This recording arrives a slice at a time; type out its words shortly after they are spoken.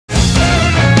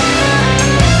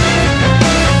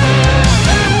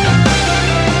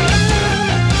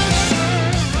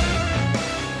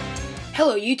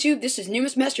YouTube? This is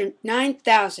Newest Master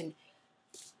 9000.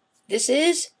 This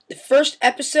is the first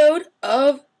episode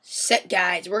of Set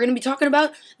Guides. We're going to be talking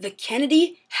about the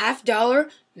Kennedy $1/2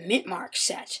 Mintmark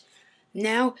set.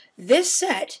 Now, this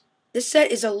set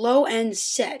is a low-end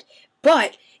set,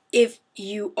 but if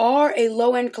you are a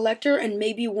low-end collector and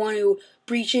maybe want to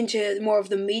breach into more of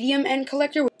the medium-end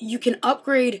collector, you can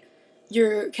upgrade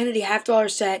your Kennedy $1/2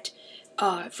 set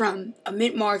from a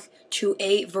Mintmark to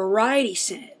a variety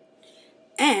set.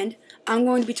 And I'm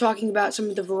going to be talking about some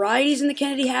of the varieties in the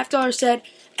Kennedy $1/2 set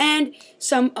and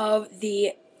some of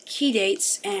the key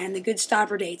dates and the good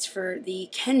stopper dates for the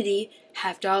Kennedy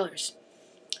 $1/2.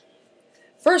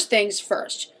 First things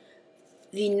first,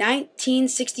 the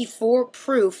 1964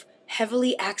 proof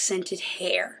heavily accented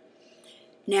hair.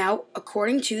 Now,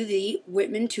 according to the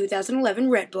Whitman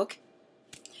 2011 Red Book,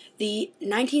 the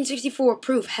 1964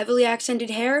 proof heavily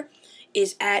accented hair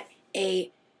is at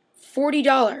a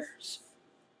 $40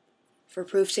 for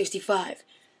proof 65.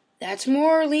 That's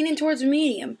more leaning towards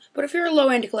medium, but if you're a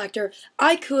low-end collector,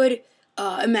 I could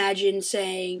imagine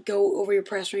saying go over your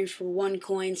price range for one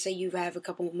coin, say you have a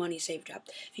couple of money saved up,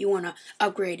 if you want to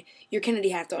upgrade your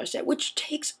Kennedy $1/2 set, which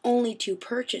takes only 2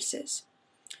 purchases.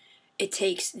 It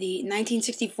takes the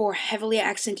 1964 heavily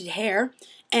accented hair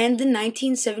and the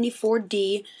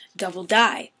 1974D double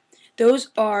die. Those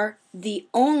are the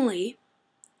only,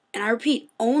 and I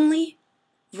repeat, only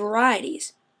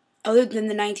varieties other than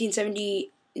the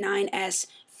 1979S,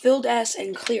 filled S,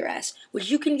 and clear S, which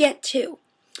you can get too.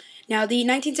 Now, the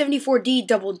 1974D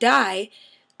double die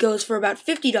goes for about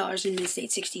 $50 in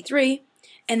Mid-State 63,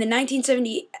 and the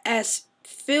 1970S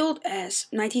filled S,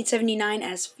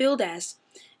 1979S filled S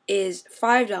is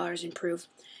 $5 in proof,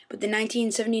 but the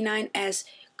 1979S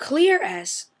clear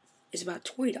S is about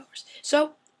 $20.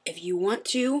 So, if you want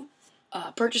to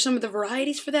purchase some of the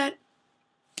varieties for that,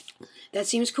 that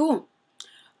seems cool.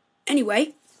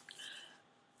 Anyway,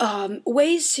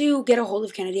 ways to get a hold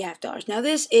of Kennedy $1/2. Now,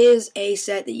 this is a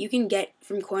set that you can get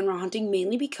from Coin Raw Hunting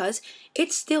mainly because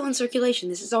it's still in circulation.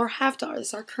 This is our $1/2. This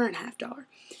is our current $1/2.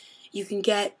 You can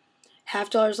get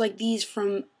 $1/2 like these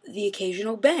from the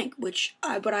occasional bank,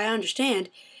 but I understand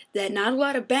that not a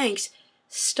lot of banks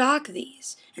stock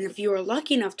these. And if you are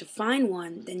lucky enough to find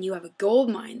one, then you have a gold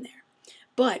mine there.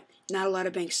 But not a lot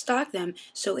of banks stock them,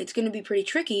 so it's going to be pretty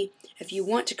tricky if you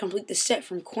want to complete the set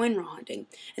from Coin Raw Hunting.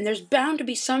 And there's bound to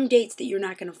be some dates that you're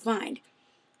not going to find.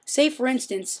 Say, for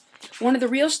instance, one of the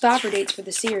real stopper dates for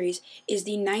the series is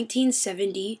the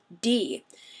 1970D.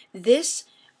 This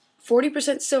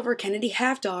 40% silver Kennedy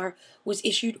 $1/2 was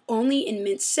issued only in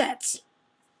mint sets.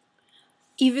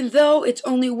 Even though it's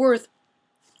only worth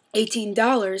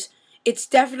 $18, it's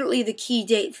definitely the key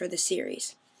date for the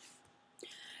series.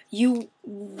 You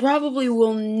probably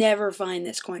will never find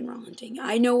this Coin Raw Hunting.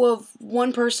 I know of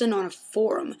one person on a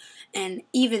forum, and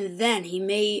even then he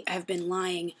may have been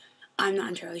lying. I'm not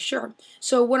entirely sure.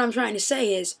 So what I'm trying to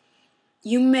say is,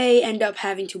 you may end up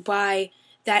having to buy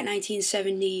that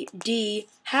 1970D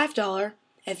 $1/2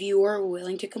 if you are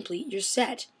willing to complete your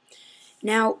set.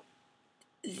 Now,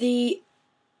 the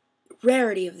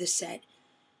rarity of this set,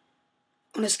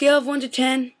 on a scale of 1 to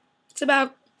 10, it's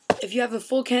about, if you have a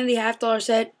full Kennedy $1/2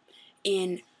 set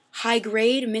in high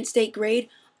grade, mint state grade,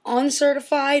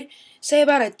 uncertified, say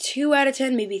about a 2 out of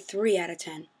 10, maybe 3 out of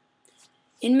 10.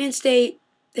 In mint state,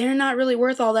 they're not really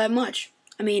worth all that much.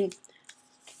 I mean,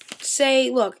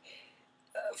 say, look,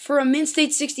 for a mint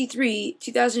state 63,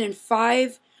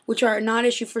 2005, which are not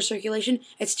issued for circulation,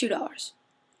 it's $2.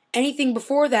 Anything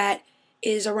before that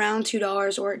is around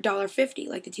 $2 or $1.50,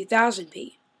 like the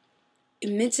 2000P.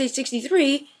 In mint state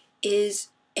 63 is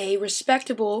a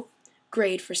respectable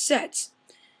grade for sets.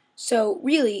 So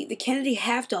really, the Kennedy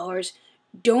 $1/2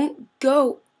 don't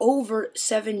go over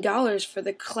 $7 for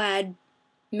the clad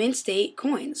mint state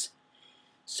coins.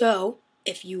 So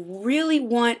if you really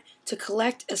want to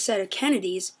collect a set of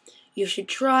Kennedys, you should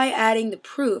try adding the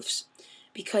proofs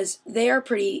because they are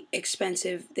pretty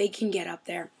expensive. They can get up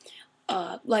there.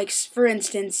 Like, for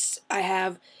instance, I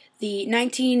have the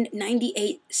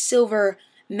 1998 silver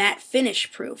matte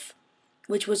finish proof,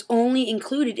 which was only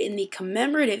included in the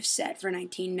commemorative set for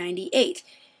 1998.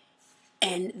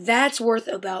 And that's worth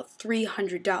about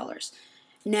 $300.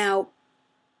 Now,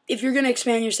 if you're going to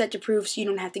expand your set to proofs, you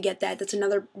don't have to get that. That's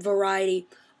another variety.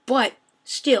 But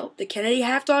still, the Kennedy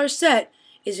 $1/2 set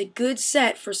is a good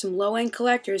set for some low-end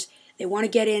collectors. They want to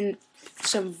get in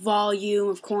some volume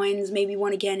of coins, maybe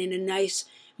want to get in a nice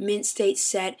mint state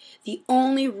set. The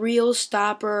only real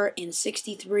stopper in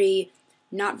 63,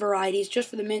 not varieties, just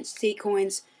for the mint state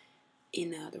coins in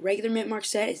the regular Mintmark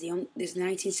set is the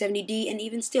 1970D, and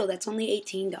even still, that's only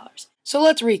 $18. So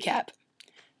let's recap.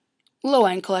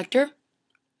 low-end collector,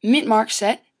 Mintmark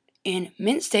set in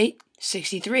Mint State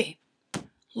 63.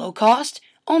 Low cost,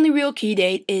 only real key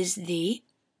date is the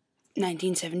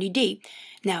 1970D.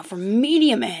 Now for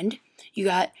medium end, you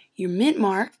got your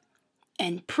Mintmark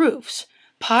and proofs.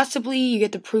 Possibly you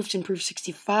get the proofs in proof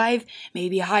 65,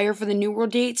 maybe higher for the New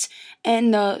World dates,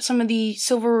 and some of the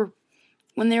silver,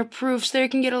 when they're proofs, they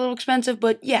can get a little expensive,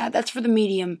 but yeah, that's for the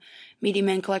medium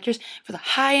end collectors. For the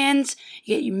high ends,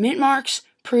 you get your Mintmarks,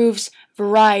 proofs,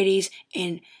 varieties,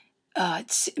 and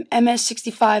MS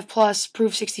 65 plus,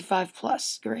 proof 65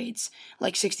 plus grades,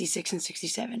 like 66 and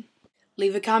 67.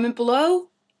 Leave a comment below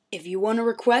if you want to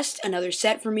request another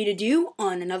set for me to do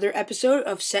on another episode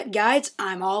of Set Guides.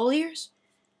 I'm all ears.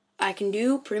 I can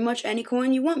do pretty much any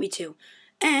coin you want me to.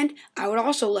 And I would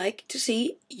also like to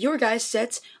see your guys'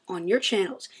 sets on your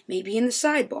channels, maybe in the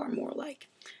sidebar more like.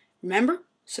 Remember,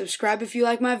 subscribe if you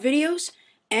like my videos,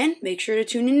 and make sure to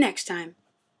tune in next time.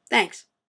 Thanks.